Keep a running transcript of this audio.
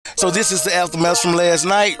So this is the aftermath from last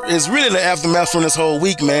night. It's really the aftermath from this whole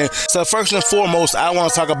week, man. So first and foremost, I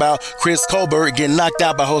want to talk about Chris Colbert getting knocked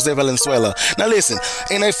out by Jose Valenzuela. Now listen,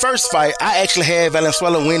 in a first fight, I actually had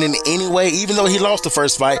Valenzuela winning anyway, even though he lost the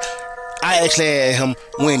first fight. I actually had him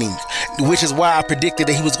winning, which is why I predicted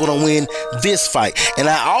that he was going to win this fight. And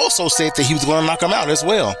I also said that he was going to knock him out as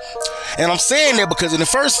well. And I'm saying that because in the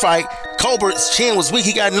first fight, Colbert's chin was weak.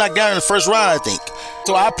 He got knocked down in the first round, I think.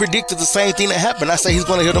 So I predicted the same thing that happened. I said he's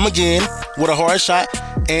going to hit him again with a hard shot.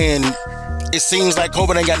 And it seems like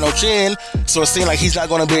Colbert ain't got no chin, so it seems like he's not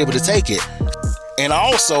going to be able to take it. And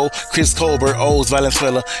also, Chris Colbert owes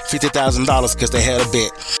Valenzuela $50,000 because they had a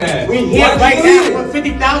bet. We here right now for $50,000.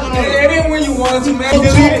 It ain't when you want to, man.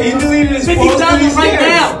 He deleted his $50,000 right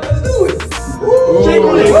now. Let's do it. Jake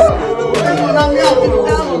on it. Jake on knock me out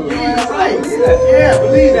 $50,000. Yeah,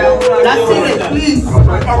 believe that. That's it, please.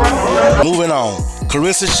 Moving on.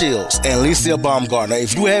 Claressa Shields and Alycia Baumgardner.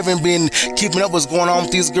 If you haven't been keeping up what's going on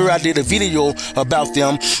with these girls, I did a video about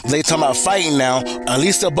them. They talking about fighting now.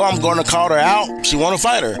 Alycia Baumgardner called her out. She want to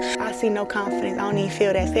fight her. I see no confidence. I don't even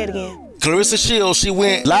feel that. Say it again. Claressa Shields, she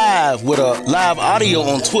went live with a live audio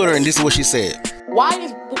on Twitter, and this is what she said. Why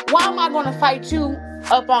am I going to fight you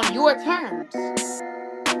up on your terms?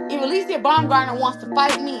 If Alycia Baumgardner wants to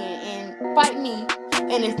fight me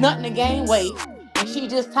and it's nothing to gain weight, and she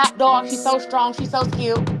just top dog, she's so strong, she's so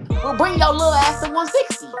skilled, well, bring your little ass to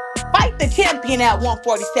 160. Fight the champion at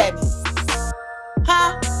 147.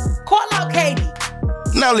 Huh? Call out Katie.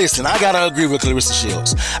 Now listen, I gotta agree with Claressa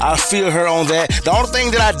Shields. I feel her on that. The only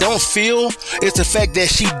thing that I don't feel is the fact that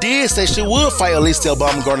she did say she would fight Alycia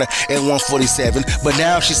Baumgardner at 147, but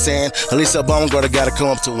now she's saying Alycia Baumgardner gotta come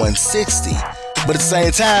up to 160. But at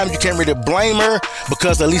the same time, you can't really blame her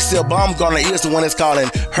because Alycia Baumgardner is the one that's calling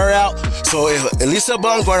her out. So if Alycia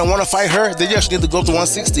Baumgardner want to fight her, then she need to go up to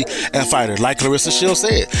 160 and fight her, like Claressa Shields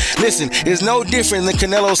said. Listen, it's no different than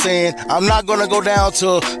Canelo saying, I'm not going to go down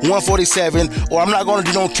to 147 or I'm not going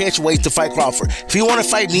to do no catch weight to fight Crawford. If he want to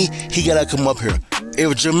fight me, he got to come up here.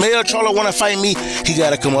 If Jermell Charlo want to fight me, he got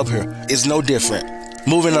to come up here. It's no different.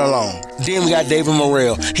 Moving along. Then we got David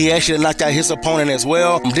Morrell. He actually knocked out his opponent as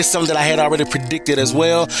well. This is something that I had already predicted as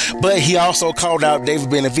well. But he also called out David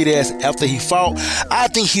Benavidez after he fought. I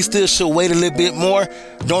think he still should wait a little bit more.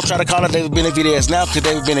 Don't try to call out David Benavidez now because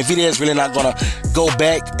David Benavidez really not going to go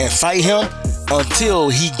back and fight him until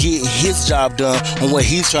he get his job done on what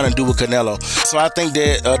he's trying to do with Canelo. So I think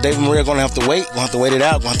that David Morrell going to have to wait. Going to have to wait it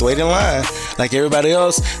out. Going to have to wait in line like everybody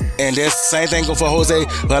else. And that's the same thing go for Jose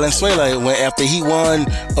Valenzuela. When after he won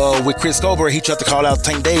with Chris Colbert, he tried to call out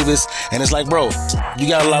Tank Davis. And it's like, bro, you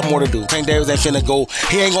got a lot more to do. Tank Davis ain't finna go.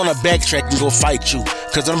 He ain't going to backtrack and go fight you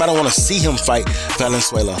because nobody want to see him fight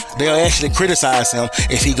Valenzuela. They'll actually criticize him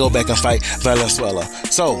if he go back and fight Valenzuela.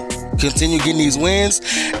 So continue getting these wins,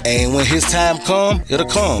 and when his time come, it'll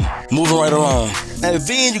come. Moving right along. Now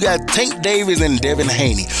then you got Tank Davis and Devin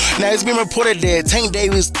Haney. Now it's been reported that Tank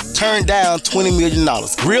Davis turned down $20 million.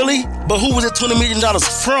 Really? But who was it $20 million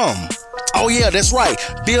from? Oh yeah, that's right.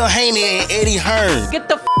 Bill Haney and Eddie Hearn. Get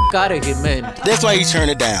the f out of here, man. That's why he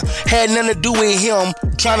turned it down. Had nothing to do with him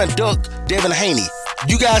trying to duck Devin Haney.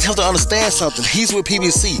 You guys have to understand something. He's with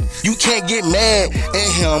PBC. You can't get mad at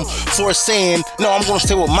him for saying, no, I'm going to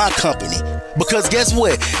stay with my company. Because guess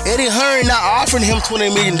what? Eddie Hearn not offering him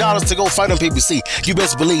 $20 million to go fight on PBC. You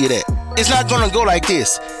best believe that. It's not going to go like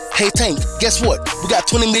this. Hey, Tank, guess what? We got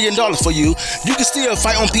 $20 million for you. You can still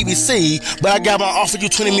fight on PBC, but I got to offer you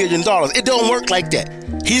 $20 million. It don't work like that.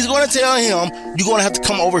 He's going to tell him, you're going to have to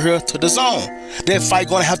come over here to the zone. That fight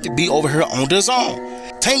going to have to be over here on the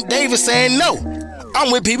zone. Tank Davis saying no. I'm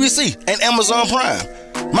with PBC and Amazon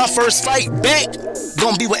Prime. My first fight back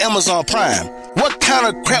gonna be with Amazon Prime. What kind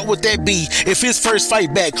of crap would that be if his first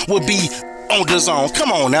fight back would be on the zone?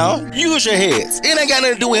 Come on now, use your heads. It ain't got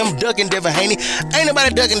nothing to do with him ducking Devin Haney. Ain't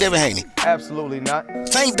nobody ducking Devin Haney. Absolutely not.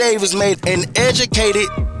 Tank Davis made an educated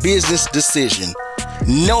business decision.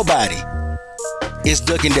 Nobody is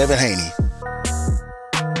ducking Devin Haney.